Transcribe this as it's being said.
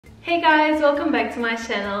Hey guys, welcome back to my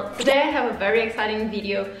channel. Today I have a very exciting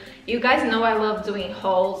video. You guys know I love doing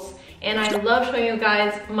hauls and I love showing you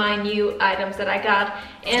guys my new items that I got,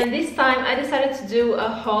 and this time I decided to do a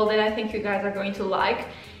haul that I think you guys are going to like.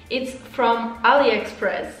 It's from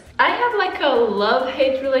Aliexpress. I have like a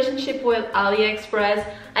love-hate relationship with Aliexpress.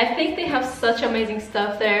 I think they have such amazing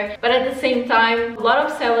stuff there, but at the same time, a lot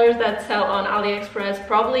of sellers that sell on Aliexpress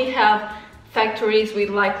probably have factories with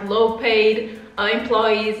like low-paid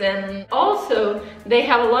employees, and also they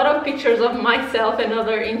have a lot of pictures of myself and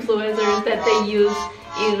other influencers that they use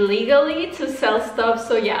illegally to sell stuff.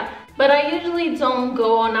 So yeah, but I usually don't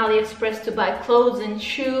go on AliExpress to buy clothes and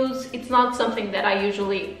shoes. It's not something that I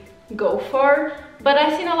usually go for, but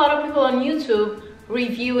I've seen a lot of people on YouTube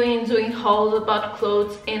reviewing, doing hauls about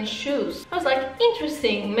clothes and shoes. I was like,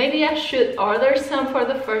 interesting, maybe I should order some for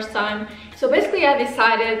the first time. So basically I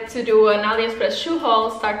decided to do an AliExpress shoe haul,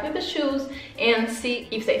 start with the shoes and see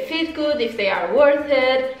if they fit good, if they are worth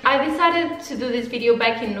it. I decided to do this video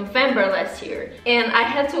back in November last year, and I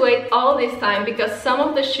had to wait all this time because some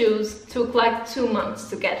of the shoes took like 2 months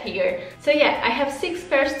to get here. So yeah, I have 6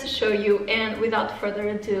 pairs to show you, and without further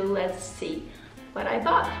ado, let's see what I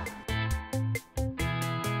bought.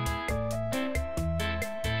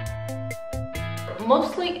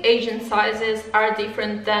 Mostly Asian sizes are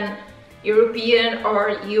different than European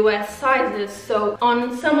or US sizes, so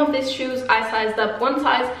on some of these shoes I sized up 1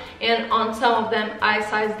 size, and on some of them I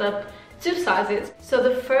sized up 2 sizes. So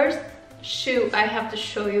the first shoe I have to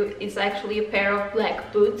show you is actually a pair of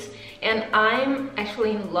black boots, and I'm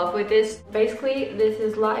actually in love with this. Basically this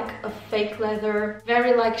is like a fake leather,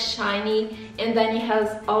 very like shiny, and then it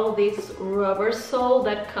has all this rubber sole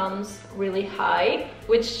that comes really high,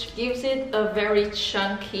 which gives it a very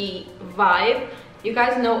chunky vibe. You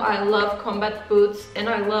guys know I love combat boots and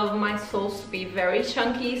I love my soles to be very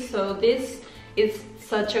chunky, so this is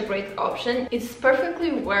such a great option. It's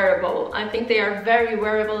perfectly wearable. I think they are very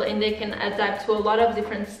wearable and they can adapt to a lot of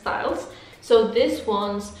different styles. So these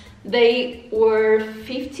ones, they were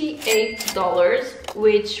 $58,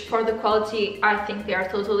 which for the quality I think they are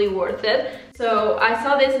totally worth it. So I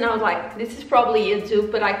saw this and I was like, this is probably a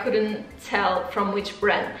dupe, but I couldn't tell from which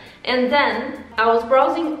brand. And then I was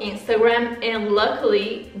browsing Instagram and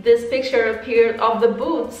luckily this picture appeared of the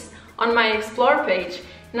boots on my explore page.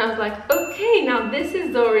 And I was like, okay, now this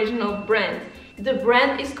is the original brand. The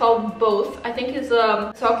brand is called Both. I think it's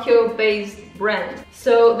a Tokyo-based brand.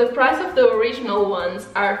 So the price of the original ones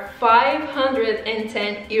are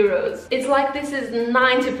 510 euros. It's like this is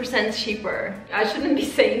 90% cheaper. I shouldn't be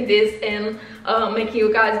saying this and making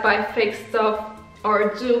you guys buy fake stuff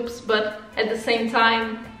or dupes, but at the same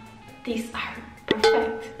time, these are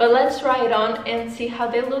perfect. But let's try it on and see how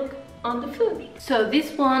they look on the foot. So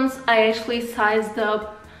these ones I actually sized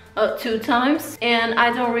up 2 times, and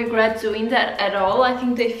I don't regret doing that at all. I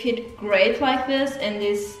think they fit great like this, and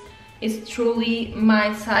this is truly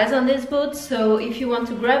my size on these boots. So if you want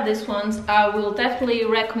to grab these ones, I will definitely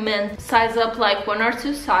recommend size up like 1 or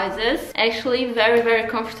 2 sizes. Actually very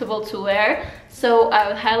comfortable to wear, so I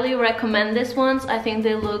would highly recommend these ones. I think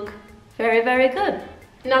they look very good.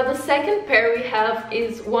 Now the second pair we have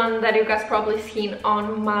is one that you guys probably seen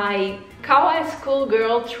on my Kawaii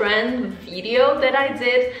Schoolgirl trend video that I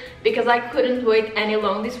did because I couldn't wait any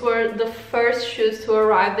longer. These were the first shoes to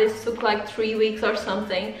arrive. This took like 3 weeks or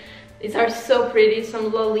something. These are so pretty,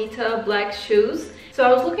 some Lolita black shoes. So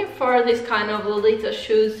I was looking for this kind of Lolita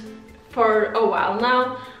shoes for a while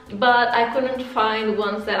now, but I couldn't find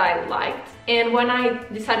ones that I liked. And when I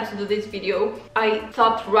decided to do this video, I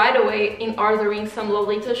thought right away in ordering some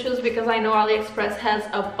Lolita shoes because I know AliExpress has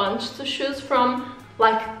a bunch to choose from,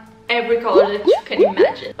 like every color that you can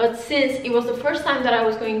imagine. But since it was the first time that I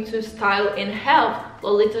was going to style and have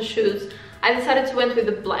Lolita shoes, I decided to went with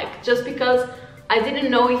the black just because I didn't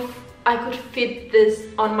know if I could fit this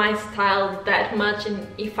on my style that much and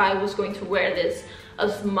if I was going to wear this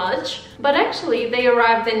as much. But actually they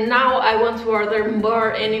arrived, and now I want to order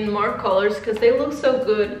more and in more colors because they look so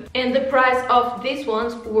good. And the price of these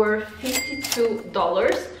ones were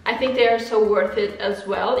 $52. I think they are so worth it as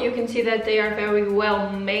well. You can see that they are very well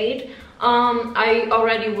made. I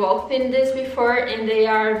already walked in this before and they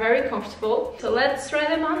are very comfortable. So let's try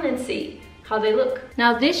them on and see how they look.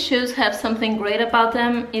 Now these shoes have something great about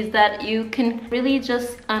them, is that you can really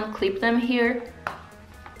just unclip them here.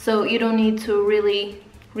 So you don't need to really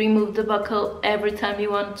remove the buckle every time you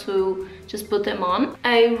want to just put them on.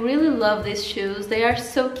 I really love these shoes. They are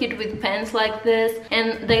so cute with pants like this,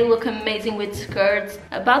 and they look amazing with skirts.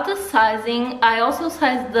 About the sizing, I also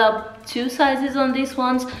sized up 2 sizes on these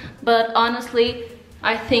ones, but honestly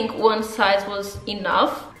I think 1 size was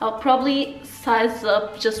enough. I'll probably size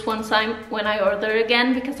up just one time when I order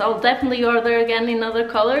again, because I'll definitely order again in other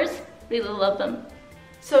colors. Really love them.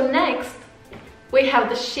 So next, we have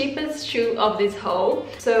the cheapest shoe of this haul.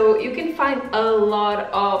 So you can find a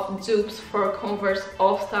lot of dupes for Converse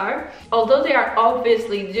All-Star. Although they are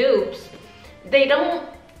obviously dupes, they don't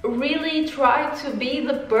really try to be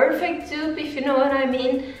the perfect dupe, if you know what I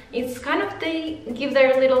mean. It's kind of, they give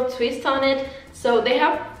their little twist on it. So they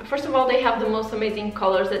have, first of all, they have the most amazing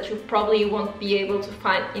colors that you probably won't be able to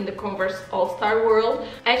find in the Converse All-Star world.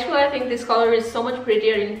 Actually, I think this color is so much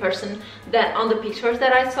prettier in person than on the pictures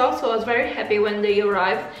that I saw, so I was very happy when they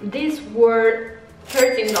arrived. These were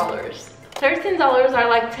 $13. $13 are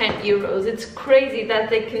like 10 euros. It's crazy that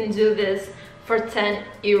they can do this for 10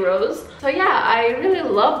 euros. So yeah, I really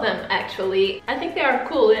love them actually. I think they are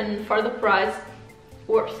cool, and for the price,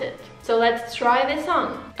 worth it. So let's try this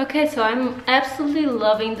on. Okay, so I'm absolutely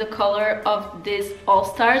loving the color of these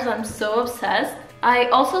All-Stars. I'm so obsessed. I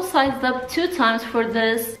also sized up 2 times for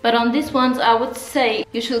this, but on these ones I would say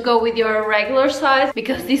you should go with your regular size,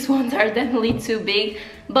 because these ones are definitely too big.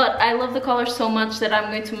 But I love the color so much that I'm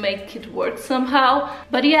going to make it work somehow.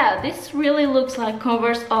 But yeah, this really looks like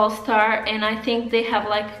Converse All-Star, and I think they have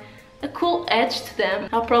like a cool edge to them.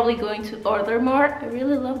 I'm probably going to order more. I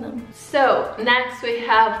really love them. So next we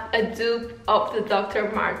have a dupe of the Dr.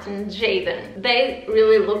 Martin Jaden. They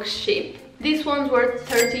really look cheap. These ones were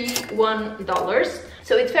 $31,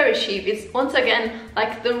 so it's very cheap. It's once again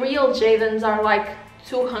like the real Jadens are like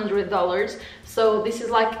 $200, so this is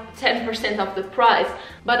like 10% of the price.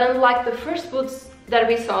 But unlike the first boots that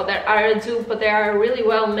we saw that are a dupe but they are really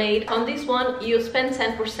well made, on this one you spend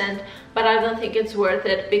 10%, but I don't think it's worth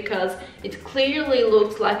it because it clearly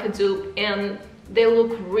looks like a dupe and they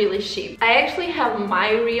look really cheap. I actually have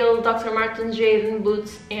my real Dr. Martin Jaden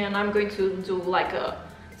boots, and I'm going to do like a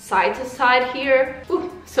side to side here.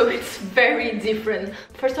 Ooh, so it's very different.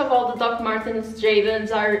 First of all, the Doc Martens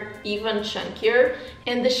Jadens are even chunkier,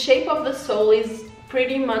 and the shape of the sole is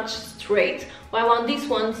pretty much straight, while on these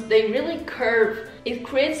ones they really curve. It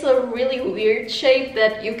creates a really weird shape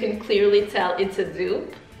that you can clearly tell it's a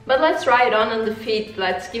dupe. But let's try it on the feet.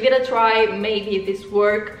 Let's give it a try. Maybe this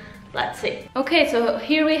works. Let's see. Okay, so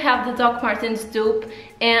here we have the Doc Martens dupe,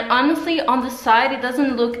 and honestly on the side it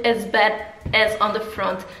doesn't look as bad as on the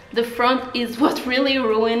front. The front is what really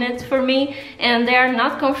ruined it for me, and they are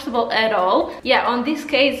not comfortable at all. Yeah, on this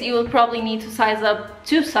case you will probably need to size up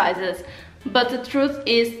 2 sizes. But the truth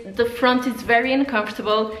is, the front is very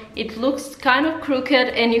uncomfortable. It looks kind of crooked,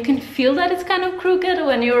 and you can feel that it's kind of crooked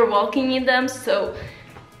when you're walking in them. So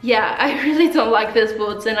yeah, I really don't like these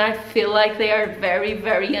boots, and I feel like they are very,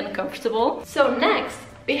 very uncomfortable. So next,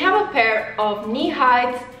 we have a pair of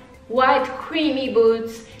knee-high white creamy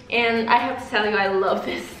boots, and I have to tell you, I love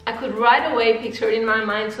this. I could right away picture in my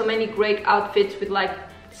mind so many great outfits with like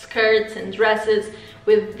skirts and dresses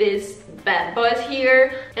with these bad boys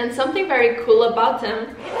here. And something very cool about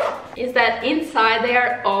them is that inside they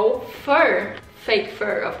are all fur. Fake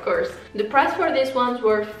fur, of course. The price for these ones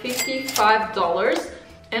were $55,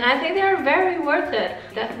 and I think they are very worth it.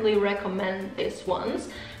 Definitely recommend these ones,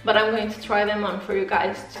 but I'm going to try them on for you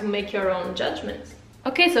guys to make your own judgments.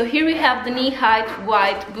 Okay, so here we have the knee-high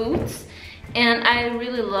white boots, and I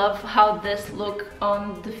really love how this look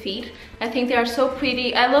on the feet. I think they are so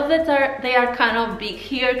pretty. I love that they are kind of big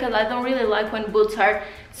here, because I don't really like when boots are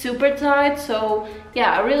super tight. So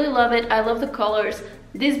yeah, I really love it. I love the colors.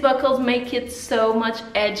 These buckles make it so much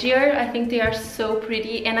edgier. I think they are so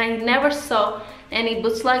pretty, and I never saw any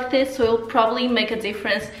boots like this, so it'll probably make a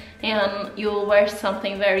difference and you'll wear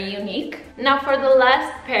something very unique. Now for the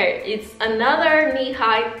last pair, it's another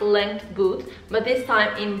knee-high length boot, but this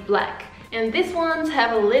time in black. And these ones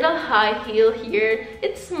have a little high heel here.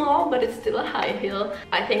 It's small, but it's still a high heel.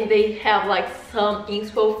 I think they have like some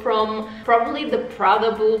inspo from probably the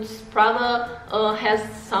Prada boots. Prada has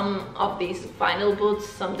some of these vinyl boots,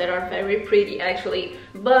 some that are very pretty actually.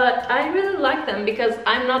 But I really like them because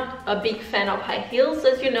I'm not a big fan of high heels,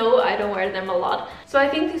 as you know. I don't wear them a lot. So I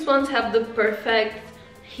think these ones have the perfect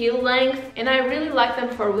heel length, and I really like them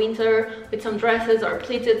for winter with some dresses or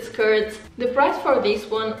pleated skirts. The price for this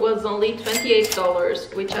one was only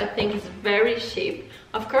 $28, which I think is very cheap.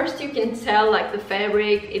 Of course, you can tell like the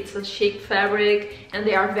fabric, it's a chic fabric, and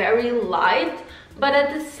they are very light, but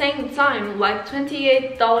at the same time, like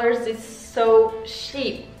 $28 is so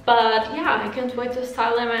cheap. But yeah, I can't wait to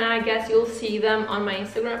style them, and I guess you'll see them on my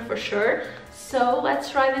Instagram for sure. So let's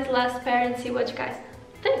try this last pair and see what you guys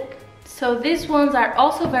think. So these ones are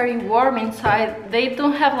also very warm inside. They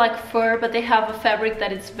don't have like fur, but they have a fabric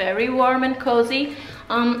that is very warm and cozy.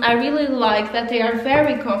 I really like that they are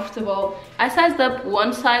very comfortable. I sized up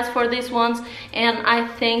one size for these ones and I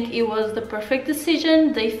think it was the perfect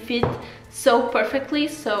decision. They fit so perfectly,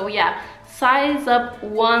 so yeah, size up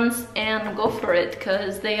once and go for it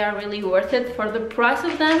because they are really worth it for the price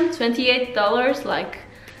of them. $28, like,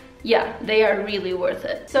 yeah, they are really worth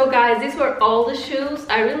it. So guys, these were all the shoes.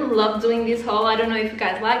 I really love doing this haul. I don't know if you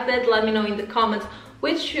guys like that. Let me know in the comments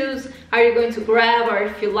which shoes are you going to grab, or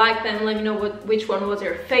if you like them, let me know which one was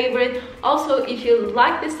your favorite. Also, if you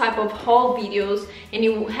like this type of haul videos and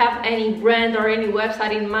you have any brand or any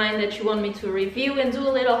website in mind that you want me to review and do a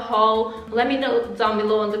little haul, let me know down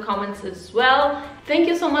below in the comments as well. Thank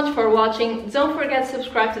you so much for watching. Don't forget to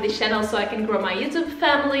subscribe to this channel so I can grow my YouTube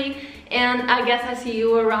family, and I guess I see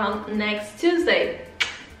you around next Tuesday.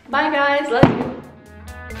 Bye guys, love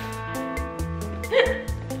you.